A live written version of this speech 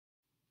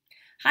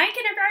Hi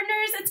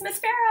kindergartners, it's Miss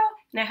Ferro,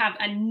 and I have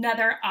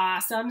another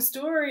awesome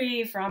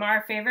story from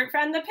our favorite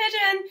friend the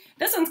pigeon.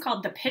 This one's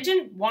called The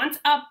Pigeon Wants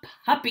a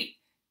Puppy.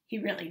 He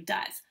really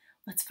does.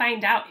 Let's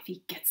find out if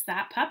he gets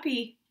that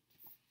puppy.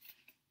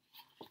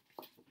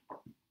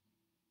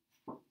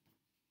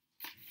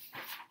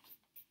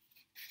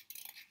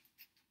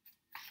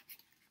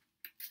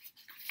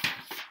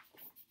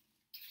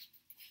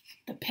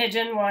 The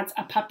pigeon wants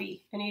a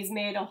puppy, and he's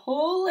made a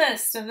whole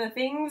list of the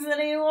things that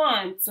he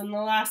wants, and the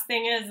last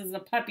thing is a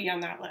puppy on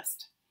that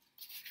list.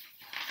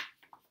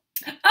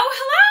 Oh,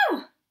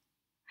 hello!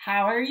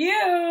 How are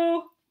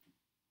you?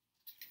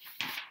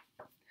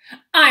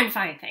 I'm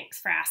fine, thanks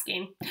for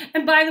asking.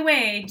 And by the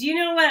way, do you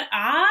know what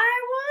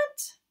I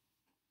want?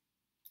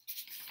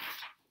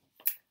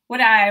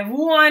 What I've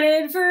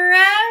wanted forever?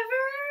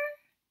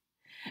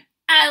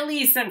 At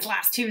least since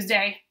last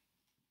Tuesday.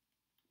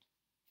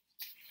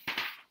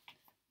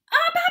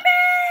 A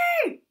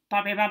puppy!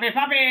 Puppy, puppy,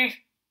 puppy.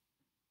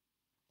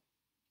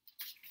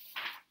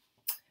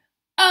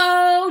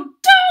 Oh,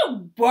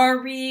 don't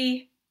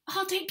worry.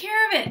 I'll take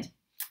care of it.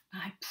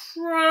 I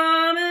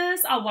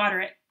promise I'll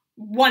water it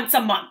once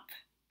a month.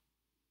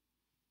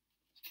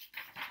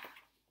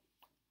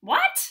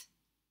 What?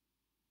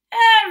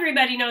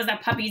 Everybody knows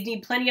that puppies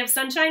need plenty of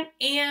sunshine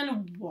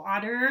and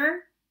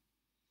water.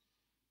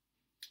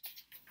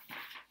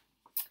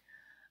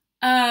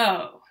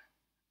 Oh,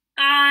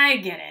 I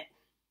get it.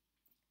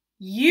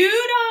 You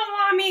don't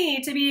want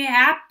me to be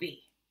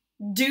happy,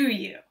 do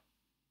you?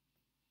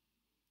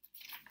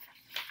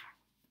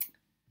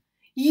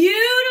 You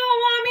don't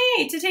want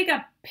me to take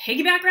a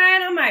piggyback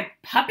ride on my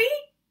puppy?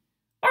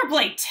 Or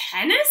play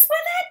tennis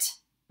with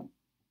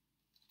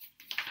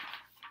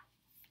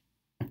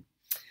it?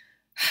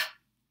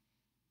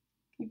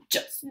 You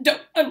just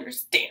don't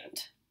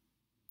understand.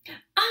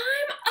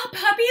 I'm a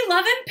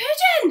puppy-loving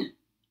pigeon.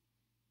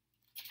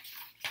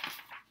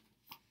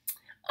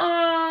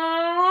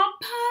 Aw,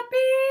 puppies.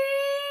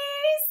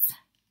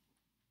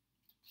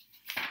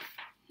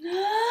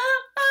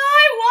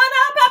 I want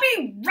a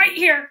puppy right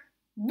here,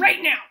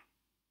 right now.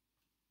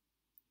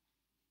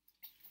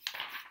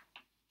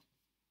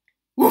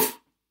 Woof!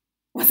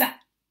 What's that?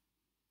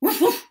 Woof,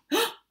 woof.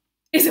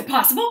 Is it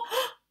possible?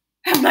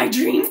 Have my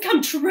dreams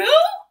come true?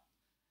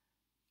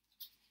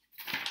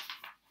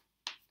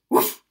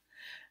 Woof!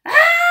 Ah!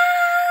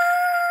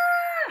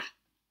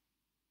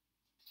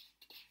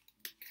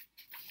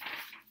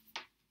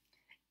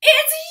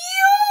 It's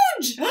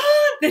huge!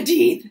 The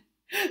teeth,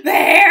 the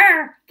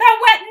hair, the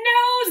wet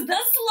nose, the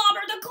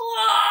slobber, the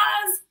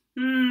claws.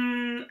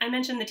 I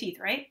mentioned the teeth,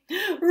 right?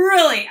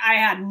 Really, I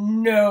had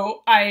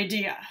no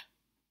idea.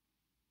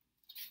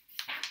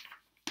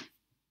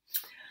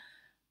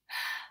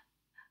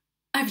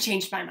 I've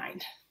changed my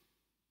mind.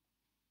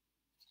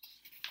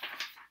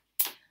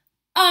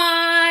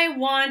 I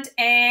want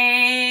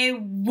a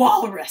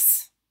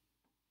walrus.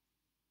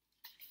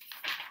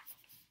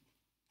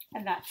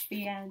 And that's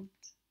the end.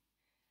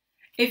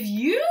 If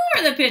you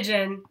were the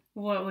pigeon,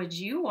 what would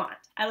you want?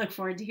 I look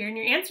forward to hearing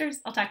your answers.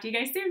 I'll talk to you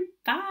guys soon.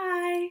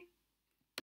 Bye.